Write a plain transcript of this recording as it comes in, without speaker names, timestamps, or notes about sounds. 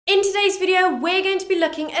In today's video, we're going to be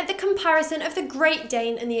looking at the comparison of the Great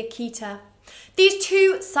Dane and the Akita. These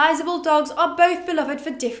two sizable dogs are both beloved for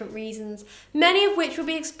different reasons, many of which will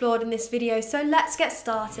be explored in this video, so let's get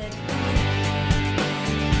started.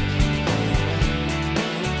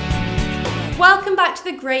 Welcome back to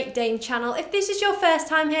the Great Dane channel. If this is your first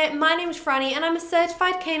time here, my name is Franny and I'm a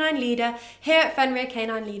certified canine leader here at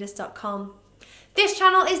FenrirCanineLeaders.com. This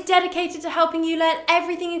channel is dedicated to helping you learn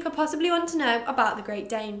everything you could possibly want to know about the Great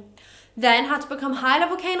Dane. Then how to become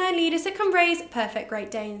high-level canine leaders that can raise perfect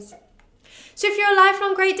Great Danes. So if you're a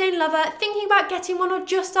lifelong Great Dane lover, thinking about getting one or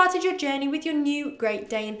just started your journey with your new Great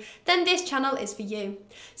Dane, then this channel is for you.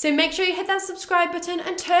 So make sure you hit that subscribe button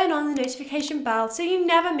and turn on the notification bell so you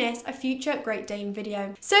never miss a future Great Dane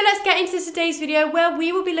video. So let's get into today's video where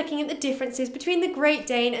we will be looking at the differences between the Great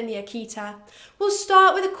Dane and the Akita. We'll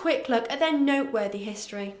start with a quick look at their noteworthy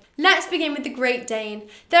history. Let's begin with the Great Dane.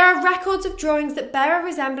 There are records of drawings that bear a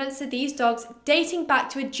resemblance to these dogs dating back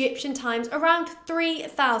to Egyptian times around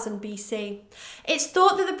 3000 BC. It's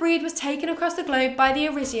thought that the breed was taken across the globe by the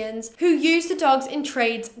Arisians, who used the dogs in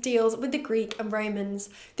trade deals with the Greek and Romans.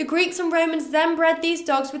 The Greeks and Romans then bred these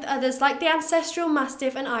dogs with others like the ancestral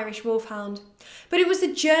Mastiff and Irish Wolfhound. But it was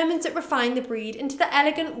the Germans that refined the breed into the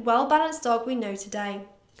elegant, well-balanced dog we know today.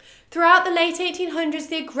 Throughout the late 1800s,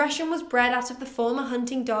 the aggression was bred out of the former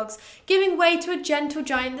hunting dogs, giving way to a gentle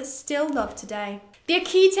giant that's still loved today. The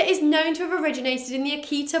Akita is known to have originated in the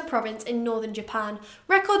Akita province in northern Japan.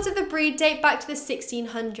 Records of the breed date back to the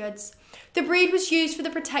 1600s. The breed was used for the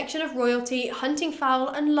protection of royalty, hunting fowl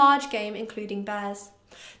and large game including bears.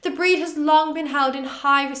 The breed has long been held in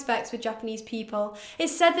high respect with Japanese people.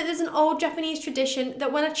 It's said that there's an old Japanese tradition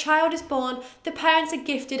that when a child is born, the parents are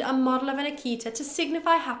gifted a model of an Akita to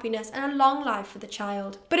signify happiness and a long life for the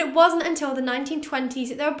child. But it wasn't until the 1920s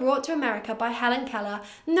that they were brought to America by Helen Keller,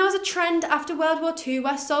 and there was a trend after World War II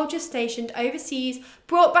where soldiers stationed overseas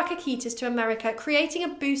brought back Akitas to America, creating a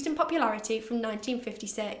boost in popularity from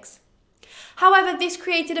 1956. However, this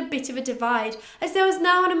created a bit of a divide, as there was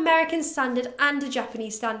now an American standard and a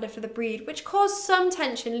Japanese standard for the breed, which caused some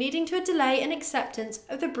tension, leading to a delay in acceptance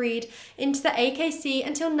of the breed into the AKC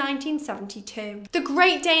until 1972. The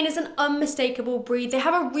Great Dane is an unmistakable breed. They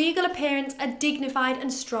have a regal appearance, are dignified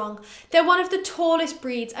and strong. They're one of the tallest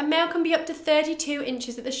breeds. A male can be up to 32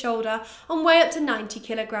 inches at the shoulder and weigh up to 90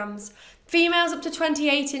 kilograms. Females up to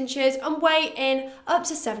 28 inches and weigh in up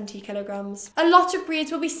to 70 kilograms. A lot of breeds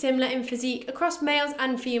will be similar in physique across males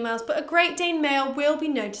and females, but a Great Dane male will be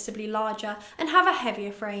noticeably larger and have a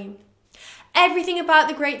heavier frame. Everything about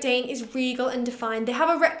the Great Dane is regal and defined. They have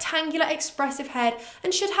a rectangular, expressive head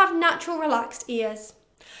and should have natural, relaxed ears.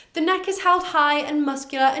 The neck is held high and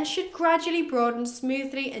muscular and should gradually broaden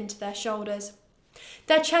smoothly into their shoulders.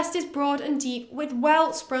 Their chest is broad and deep with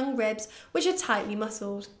well-sprung ribs which are tightly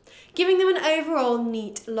muscled, giving them an overall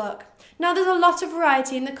neat look. Now there's a lot of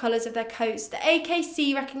variety in the colours of their coats. The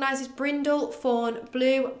AKC recognises brindle, fawn,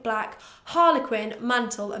 blue, black, harlequin,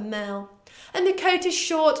 mantle and merle. And the coat is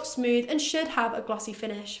short, smooth and should have a glossy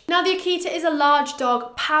finish. Now the Akita is a large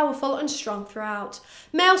dog, powerful and strong throughout.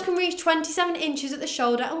 Males can reach 27 inches at the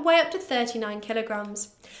shoulder and weigh up to 39 kilograms.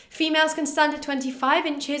 Females can stand at 25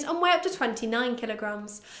 inches and weigh up to 29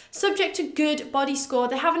 kilograms. Subject to good body score,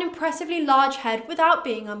 they have an impressively large head without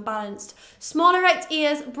being unbalanced, small erect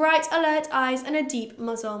ears, bright alert eyes and a deep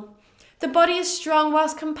muzzle. The body is strong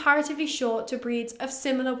whilst comparatively short to breeds of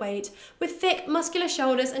similar weight, with thick muscular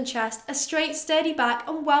shoulders and chest, a straight sturdy back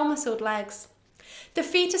and well-muscled legs. The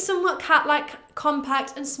feet are somewhat cat-like,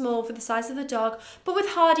 compact and small for the size of the dog, but with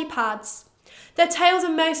hardy pads. Their tails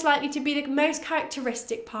are most likely to be the most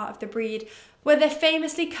characteristic part of the breed, where they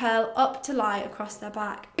famously curl up to lie across their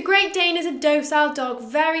back. The Great Dane is a docile dog,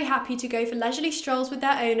 very happy to go for leisurely strolls with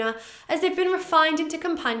their owner, as they've been refined into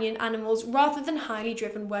companion animals rather than highly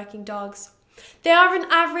driven working dogs. They are of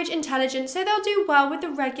an average intelligence, so they'll do well with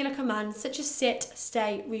the regular commands such as sit,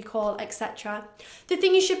 stay, recall, etc. The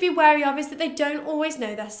thing you should be wary of is that they don't always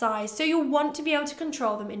know their size, so you'll want to be able to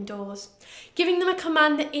control them indoors, giving them a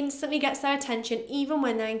command that instantly gets their attention even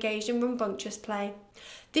when they're engaged in rambunctious play.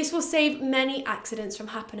 This will save many accidents from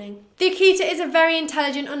happening. The Akita is a very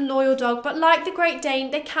intelligent and loyal dog, but like the Great Dane,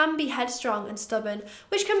 they can be headstrong and stubborn,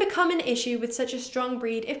 which can become an issue with such a strong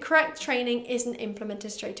breed if correct training isn't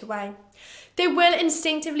implemented straight away. They will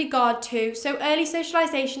instinctively guard too, so early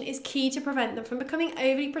socialisation is key to prevent them from becoming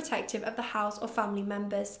overly protective of the house or family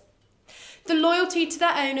members. The loyalty to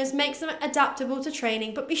their owners makes them adaptable to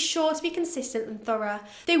training, but be sure to be consistent and thorough.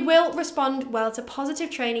 They will respond well to positive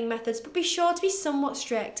training methods, but be sure to be somewhat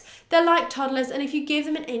strict. They're like toddlers, and if you give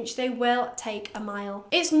them an inch, they will take a mile.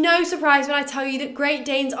 It's no surprise when I tell you that Great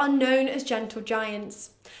Danes are known as gentle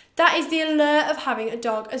giants. That is the allure of having a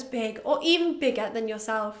dog as big or even bigger than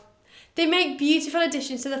yourself. They make beautiful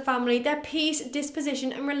additions to the family. Their peace,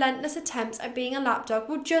 disposition and relentless attempts at being a lapdog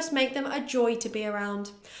will just make them a joy to be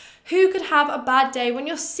around. Who could have a bad day when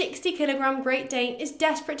your 60-kilogram Great Dane is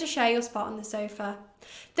desperate to share your spot on the sofa?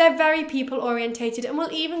 They're very people-orientated and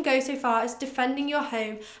will even go so far as defending your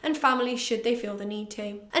home and family should they feel the need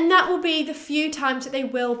to. And that will be the few times that they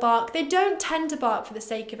will bark. They don't tend to bark for the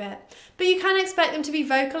sake of it, but you can expect them to be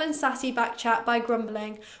vocal and sassy back chat by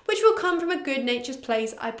grumbling, which will come from a good-natured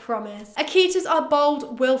place, I promise. Akitas are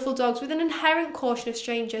bold, willful dogs with an inherent caution of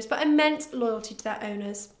strangers, but immense loyalty to their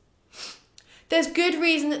owners. There's good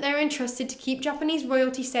reason that they're entrusted to keep Japanese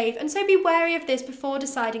royalty safe, and so be wary of this before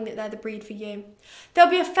deciding that they're the breed for you. They'll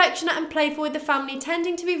be affectionate and playful with the family,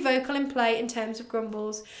 tending to be vocal in play in terms of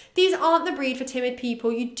grumbles. These aren't the breed for timid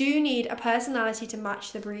people. You do need a personality to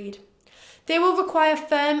match the breed. They will require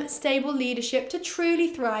firm, stable leadership to truly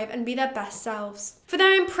thrive and be their best selves. For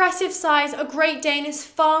their impressive size, a Great Dane is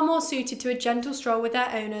far more suited to a gentle stroll with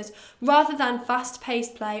their owners rather than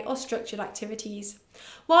fast-paced play or structured activities.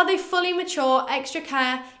 While they fully mature, extra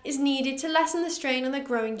care is needed to lessen the strain on their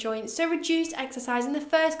growing joints, so reduced exercise in the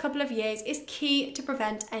first couple of years is key to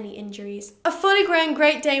prevent any injuries. A fully grown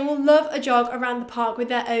Great Dane will love a jog around the park with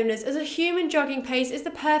their owners, as a human jogging pace is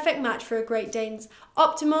the perfect match for a Great Dane's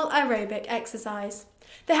optimal aerobic exercise.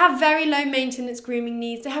 They have very low maintenance grooming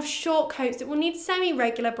needs. They have short coats that will need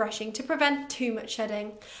semi-regular brushing to prevent too much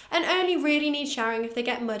shedding, and only really need showering if they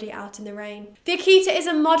get muddy out in the rain. The Akita is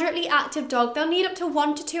a moderately active dog. They'll need up to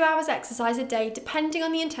 1 to 2 hours exercise a day depending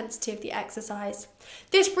on the intensity of the exercise.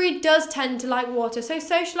 This breed does tend to like water, so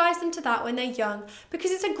socialise them to that when they're young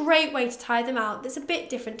because it's a great way to tire them out that's a bit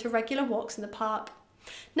different to regular walks in the park.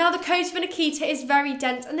 Now, the coat of an Akita is very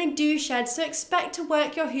dense and they do shed, so expect to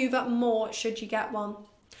work your hoover more should you get one.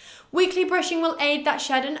 Weekly brushing will aid that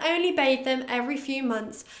shed, and only bathe them every few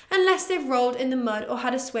months unless they've rolled in the mud or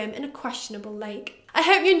had a swim in a questionable lake. I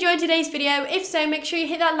hope you enjoyed today's video. If so, make sure you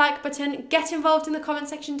hit that like button, get involved in the comment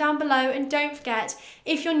section down below, and don't forget,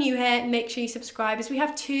 if you're new here, make sure you subscribe as we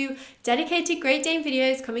have 2 dedicated Great Dane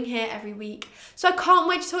videos coming here every week. So I can't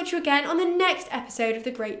wait to talk to you again on the next episode of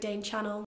the Great Dane channel.